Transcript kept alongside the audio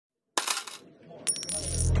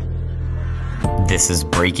This is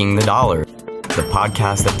Breaking the Dollar, the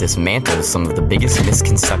podcast that dismantles some of the biggest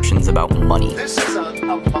misconceptions about money. This is a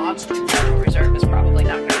monster. The Federal Reserve is probably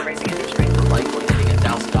not going to be raising interest rates. We're likely to get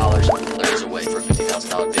 $1,000 layers away for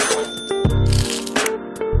 $50,000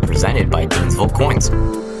 Bitcoin. Presented by Gainesville Coins.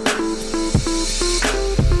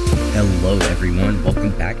 Hello, everyone.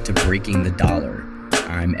 Welcome back to Breaking the Dollar.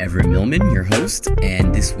 I'm Everett Millman, your host,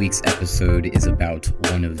 and this week's episode is about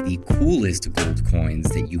one of the coolest gold coins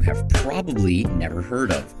that you have probably never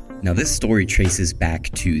heard of. Now, this story traces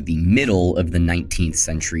back to the middle of the 19th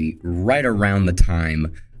century, right around the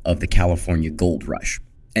time of the California Gold Rush.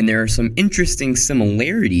 And there are some interesting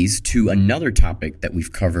similarities to another topic that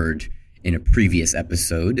we've covered in a previous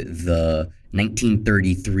episode, the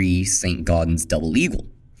 1933 St. Gaudens Double Eagle.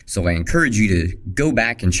 So I encourage you to go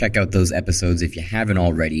back and check out those episodes if you haven't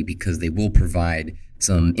already, because they will provide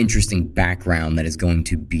some interesting background that is going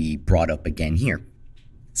to be brought up again here.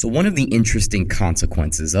 So one of the interesting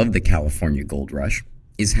consequences of the California Gold Rush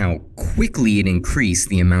is how quickly it increased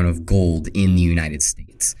the amount of gold in the United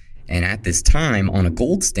States. And at this time, on a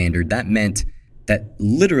gold standard, that meant that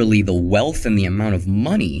literally the wealth and the amount of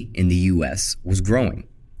money in the U.S. was growing.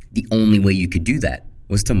 The only way you could do that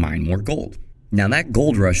was to mine more gold. Now, that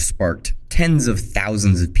gold rush sparked tens of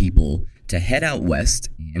thousands of people to head out west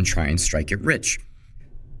and try and strike it rich.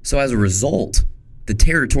 So as a result, the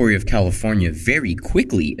territory of California very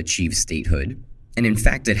quickly achieved statehood. And in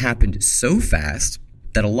fact, it happened so fast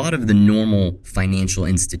that a lot of the normal financial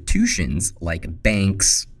institutions like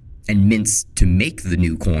banks and mints to make the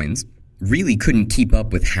new coins really couldn't keep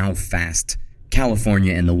up with how fast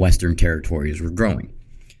California and the Western territories were growing.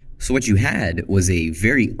 So what you had was a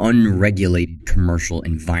very unregulated commercial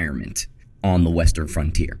environment on the Western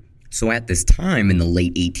frontier. So at this time, in the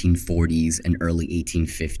late 1840s and early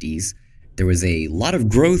 1850s, there was a lot of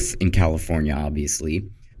growth in California, obviously,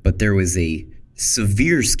 but there was a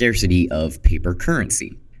severe scarcity of paper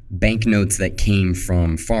currency. Banknotes that came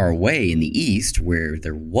from far away in the East, where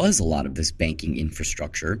there was a lot of this banking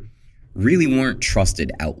infrastructure, really weren't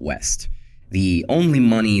trusted out West. The only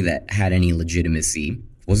money that had any legitimacy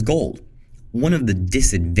was gold. One of the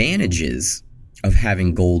disadvantages of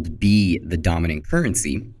having gold be the dominant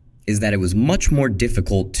currency is that it was much more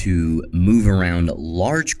difficult to move around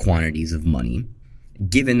large quantities of money,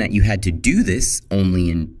 given that you had to do this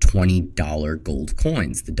only in $20 gold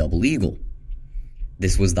coins, the Double Eagle.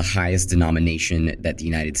 This was the highest denomination that the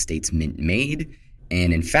United States Mint made,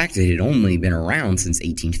 and in fact, it had only been around since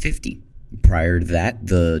 1850. Prior to that,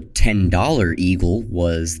 the $10 Eagle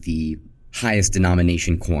was the highest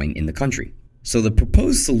denomination coin in the country. So the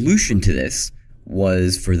proposed solution to this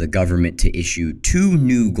was for the government to issue two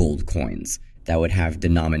new gold coins that would have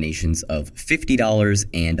denominations of $50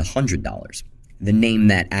 and $100. The name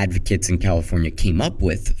that advocates in California came up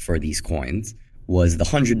with for these coins was the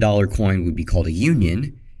 $100 coin would be called a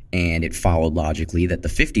union, and it followed logically that the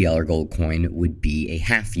 $50 gold coin would be a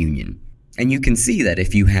half union. And you can see that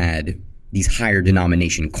if you had these higher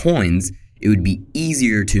denomination coins, it would be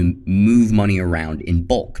easier to move money around in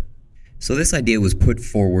bulk. So this idea was put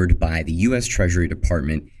forward by the U.S. Treasury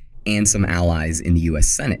Department and some allies in the U.S.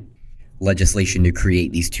 Senate. Legislation to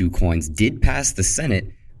create these two coins did pass the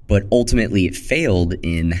Senate, but ultimately it failed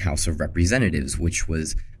in the House of Representatives, which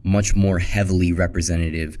was much more heavily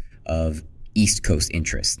representative of East Coast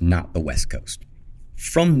interests, not the West Coast.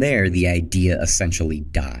 From there, the idea essentially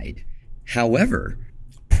died. However,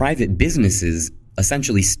 private businesses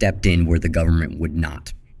essentially stepped in where the government would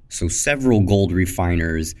not. So several gold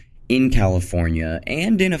refiners in California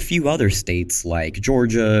and in a few other states like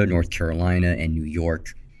Georgia, North Carolina, and New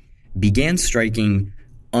York began striking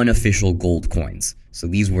unofficial gold coins. So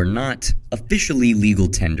these were not officially legal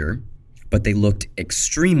tender, but they looked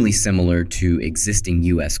extremely similar to existing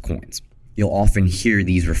U.S. coins. You'll often hear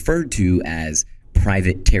these referred to as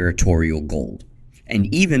private territorial gold.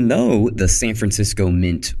 And even though the San Francisco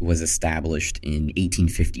Mint was established in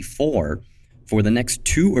 1854, for the next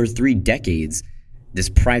 2 or 3 decades, this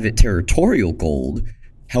private territorial gold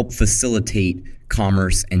helped facilitate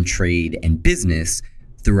commerce and trade and business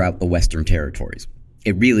throughout the Western territories.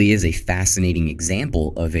 It really is a fascinating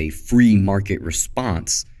example of a free market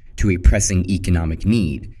response to a pressing economic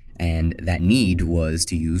need, and that need was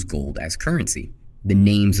to use gold as currency. The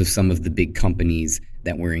names of some of the big companies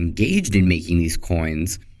that were engaged in making these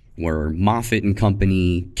coins were Moffitt and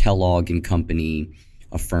Company, Kellogg and Company,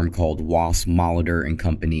 a firm called Wass Molitor and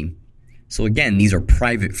Company. So again, these are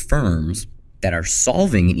private firms that are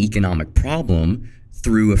solving an economic problem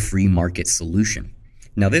through a free market solution.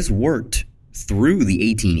 Now, this worked through the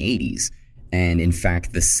 1880s, and in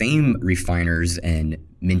fact, the same refiners and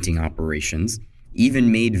minting operations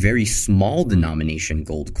even made very small denomination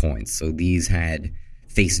gold coins. So these had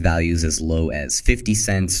face values as low as 50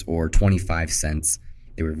 cents or 25 cents.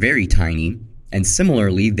 They were very tiny, and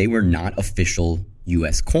similarly, they were not official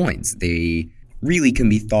US coins. They really can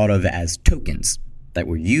be thought of as tokens that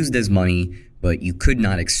were used as money, but you could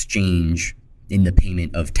not exchange in the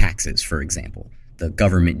payment of taxes, for example. The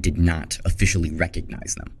government did not officially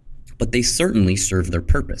recognize them, but they certainly served their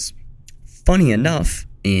purpose. Funny enough,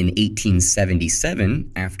 in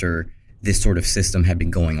 1877, after this sort of system had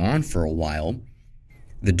been going on for a while,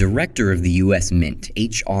 the director of the U.S. Mint,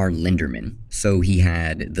 H.R. Linderman, so he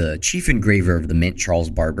had the chief engraver of the Mint,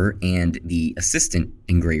 Charles Barber, and the assistant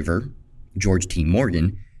engraver, George T.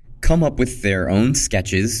 Morgan, come up with their own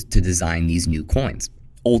sketches to design these new coins.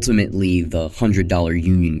 Ultimately, the $100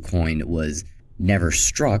 Union coin was never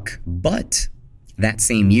struck, but that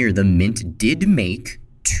same year, the Mint did make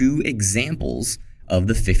 2 examples of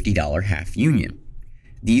the $50 half Union.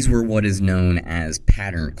 These were what is known as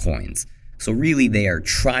pattern coins. So really, they are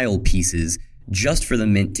trial pieces just for the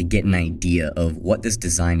Mint to get an idea of what this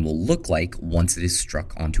design will look like once it is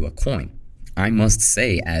struck onto a coin. I must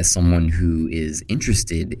say, as someone who is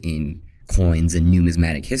interested in coins and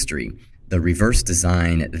numismatic history, the reverse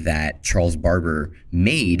design that Charles Barber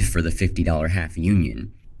made for the $50 half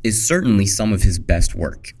Union is certainly some of his best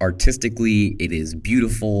work. Artistically, it is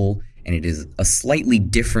beautiful, and it is a slightly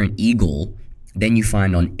different eagle than you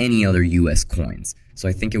find on any other U.S. coins. So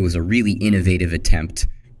I think it was a really innovative attempt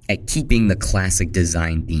at keeping the classic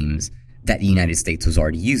design themes that the United States was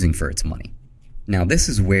already using for its money. Now, this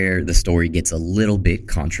is where the story gets a little bit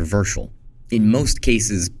controversial. In most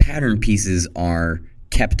cases, pattern pieces are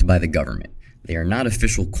kept by the government. They are not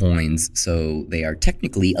official coins, so they are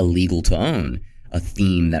technically illegal to own, a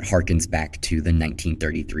theme that harkens back to the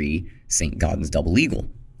 1933 St. Gaudens double eagle.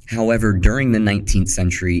 However, during the 19th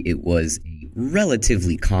century, it was a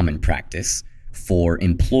relatively common practice for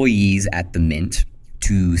employees at the Mint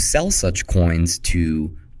to sell such coins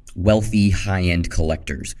to wealthy high-end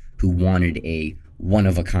collectors who wanted a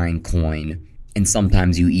one-of-a-kind coin, and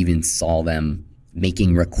sometimes you even saw them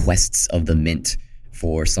making requests of the Mint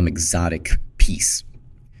for some exotic piece.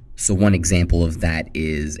 So one example of that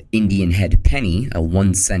is Indian head penny, a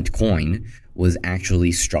 1-cent coin, was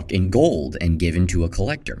actually struck in gold and given to a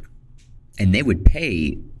collector. And they would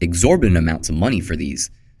pay exorbitant amounts of money for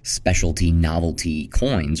these specialty novelty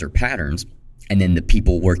coins or patterns, and then the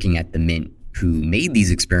people working at the Mint who made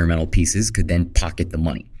these experimental pieces could then pocket the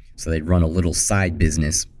money. So they'd run a little side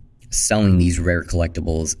business selling these rare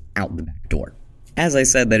collectibles out the back door. As I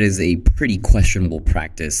said, that is a pretty questionable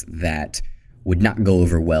practice that would not go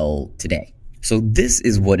over well today. So this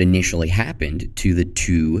is what initially happened to the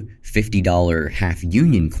 2 $50 half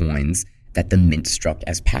Union coins that the Mint struck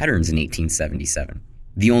as patterns in 1877.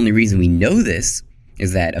 The only reason we know this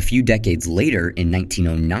is that a few decades later, in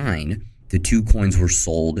 1909, the 2 coins were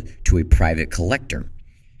sold to a private collector,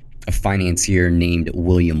 a financier named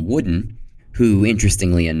William Wooden, who,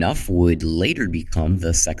 interestingly enough, would later become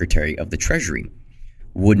the Secretary of the Treasury.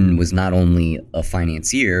 Wooden was not only a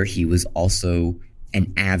financier, he was also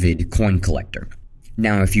an avid coin collector.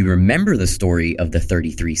 Now, if you remember the story of the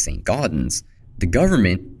 33 St. Gaudens, the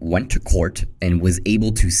government went to court and was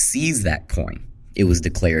able to seize that coin. It was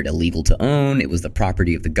declared illegal to own, it was the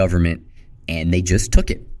property of the government, and they just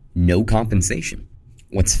took it. No compensation.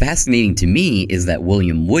 What's fascinating to me is that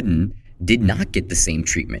William Wooden did not get the same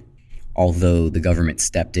treatment. Although the government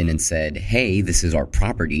stepped in and said, hey, this is our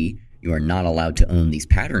property, you are not allowed to own these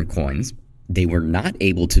pattern coins, they were not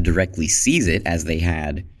able to directly seize it as they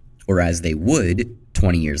had, or as they would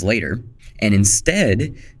 20 years later. And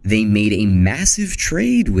instead, they made a massive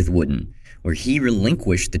trade with Wooden, where he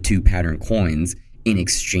relinquished the 2 pattern coins in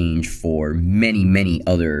exchange for many, many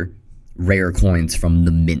other rare coins from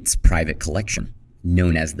the Mint's private collection,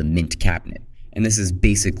 known as the Mint Cabinet. And this is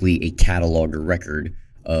basically a catalog or record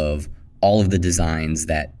of all of the designs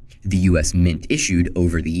that the U.S. Mint issued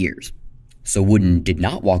over the years. So Wooden did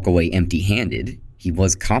not walk away empty-handed. He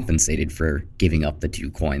was compensated for giving up the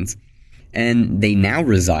 2 coins. And they now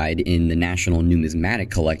reside in the National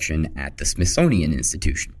Numismatic Collection at the Smithsonian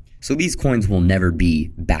Institution. So these coins will never be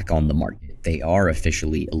back on the market. They are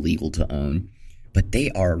officially illegal to own, but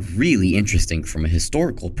they are really interesting from a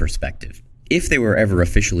historical perspective. If they were ever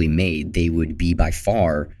officially made, they would be by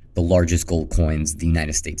far the largest gold coins the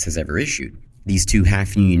United States has ever issued. These 2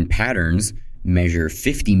 half-union patterns measure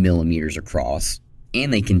 50 millimeters across,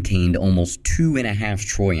 and they contained almost 2.5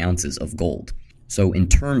 troy ounces of gold. So in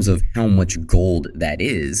terms of how much gold that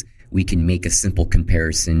is, we can make a simple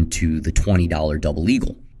comparison to the $20 double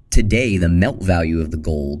eagle. Today, the melt value of the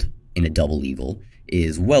gold in a double eagle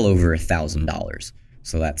is well over $1,000.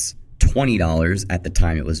 So that's $20 at the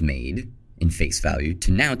time it was made in face value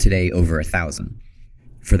to now today over $1,000.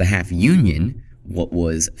 For the half union, what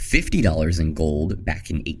was $50 in gold back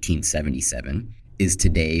in 1877 is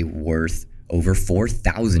today worth over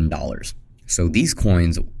 $4,000. So these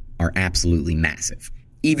coins are absolutely massive.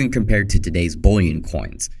 Even compared to today's bullion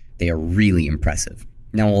coins, they are really impressive.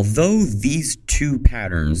 Now, although these two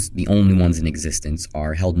patterns, the only ones in existence,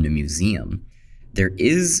 are held in a museum, there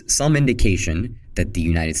is some indication that the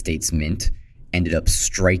United States Mint ended up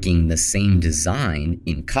striking the same design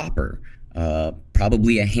in copper.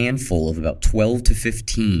 Probably a handful of about 12 to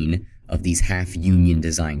 15 of these half-union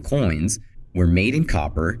design coins were made in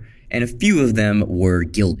copper, and a few of them were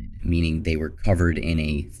gilded, meaning they were covered in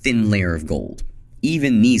a thin layer of gold.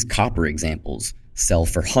 Even these copper examples sell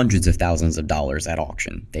for hundreds of thousands of dollars at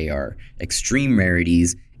auction. They are extreme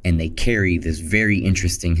rarities, and they carry this very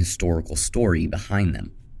interesting historical story behind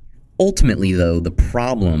them. Ultimately, though, the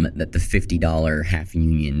problem that the $50 half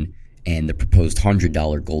union and the proposed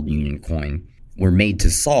 $100 gold union coin were made to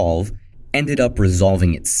solve ended up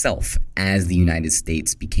resolving itself as the United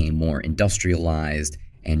States became more industrialized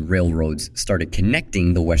and railroads started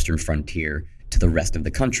connecting the western frontier to the rest of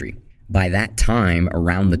the country. By that time,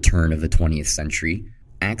 around the turn of the 20th century,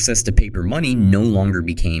 access to paper money no longer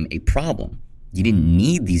became a problem. You didn't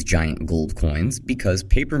need these giant gold coins because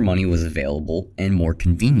paper money was available and more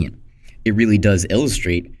convenient. It really does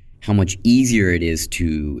illustrate how much easier it is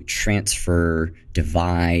to transfer,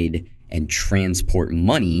 divide, and transport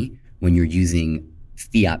money when you're using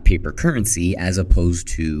fiat paper currency as opposed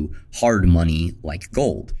to hard money like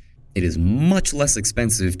gold. It is much less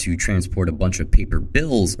expensive to transport a bunch of paper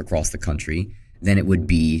bills across the country than it would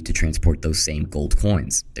be to transport those same gold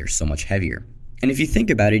coins. They're so much heavier. And if you think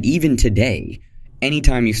about it, even today,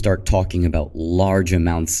 anytime you start talking about large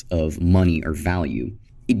amounts of money or value,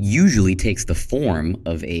 it usually takes the form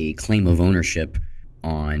of a claim of ownership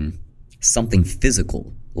on something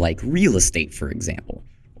physical, like real estate, for example.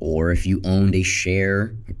 Or if you owned a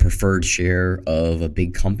preferred share of a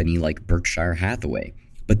big company like Berkshire Hathaway.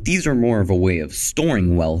 But these are more of a way of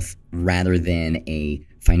storing wealth rather than a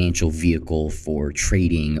financial vehicle for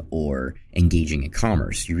trading or engaging in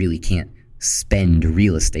commerce. You really can't spend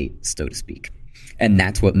real estate, so to speak. And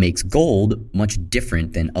that's what makes gold much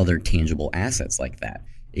different than other tangible assets like that.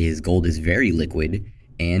 Gold is very liquid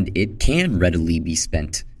and it can readily be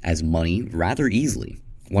spent as money rather easily.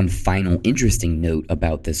 One final interesting note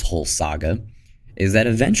about this whole saga is that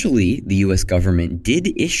eventually the US government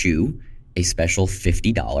did issue a special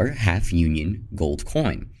 $50 half-union gold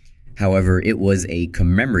coin. However, it was a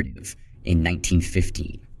commemorative in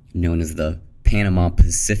 1915, known as the Panama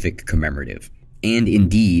Pacific Commemorative. And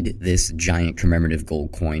indeed, this giant commemorative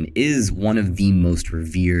gold coin is one of the most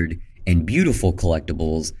revered and beautiful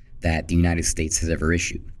collectibles that the United States has ever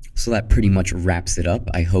issued. So that pretty much wraps it up.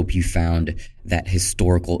 I hope you found that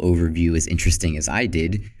historical overview as interesting as I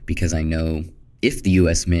did, because I know if the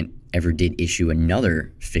US Mint ever did issue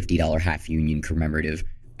another $50 half-union commemorative,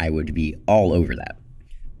 I would be all over that.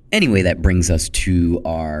 Anyway, that brings us to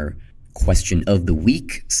our question of the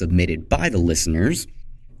week submitted by the listeners.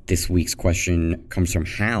 This week's question comes from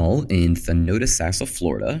Hal in Thonotosassa,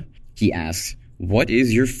 Florida. He asks, what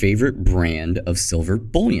is your favorite brand of silver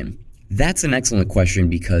bullion? That's an excellent question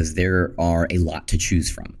because there are a lot to choose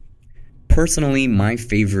from. Personally, my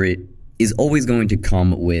favorite is always going to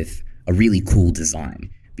come with a really cool design,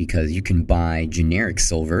 because you can buy generic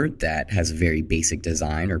silver that has a very basic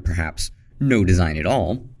design or perhaps no design at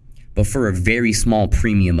all, but for a very small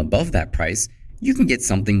premium above that price, you can get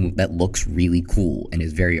something that looks really cool and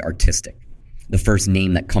is very artistic. The first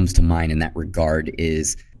name that comes to mind in that regard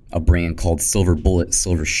is a brand called Silver Bullet,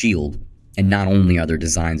 Silver Shield, and not only are their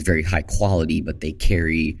designs very high quality, but they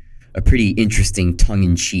carry a pretty interesting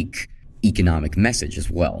tongue-in-cheek economic message as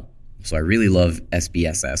well. So I really love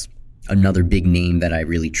SBSS. Another big name that I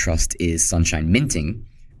really trust is Sunshine Minting,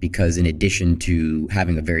 because in addition to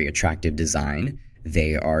having a very attractive design,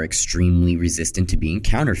 they are extremely resistant to being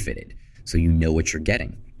counterfeited, so you know what you're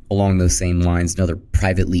getting. Along those same lines, another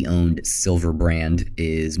privately owned silver brand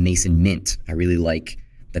is Mason Mint. I really like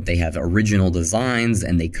that they have original designs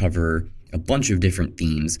and they cover a bunch of different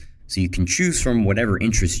themes, so you can choose from whatever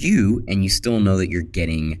interests you and you still know that you're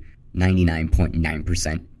getting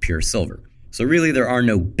 99.9% pure silver. So really, there are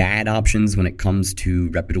no bad options when it comes to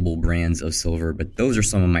reputable brands of silver, but those are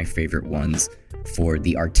some of my favorite ones for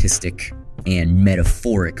the artistic and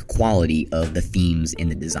metaphoric quality of the themes in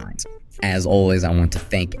the designs. As always, I want to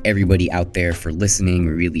thank everybody out there for listening.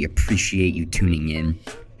 We really appreciate you tuning in.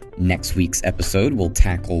 Next week's episode will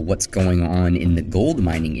tackle what's going on in the gold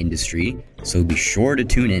mining industry, so be sure to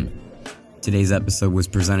tune in. Today's episode was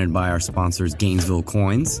presented by our sponsors, Gainesville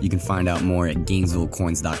Coins. You can find out more at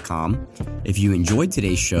GainesvilleCoins.com. If you enjoyed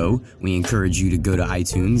today's show, we encourage you to go to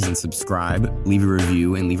iTunes and subscribe, leave a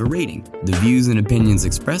review, and leave a rating. The views and opinions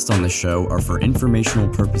expressed on the show are for informational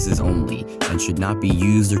purposes only and should not be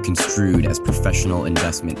used or construed as professional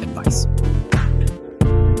investment advice.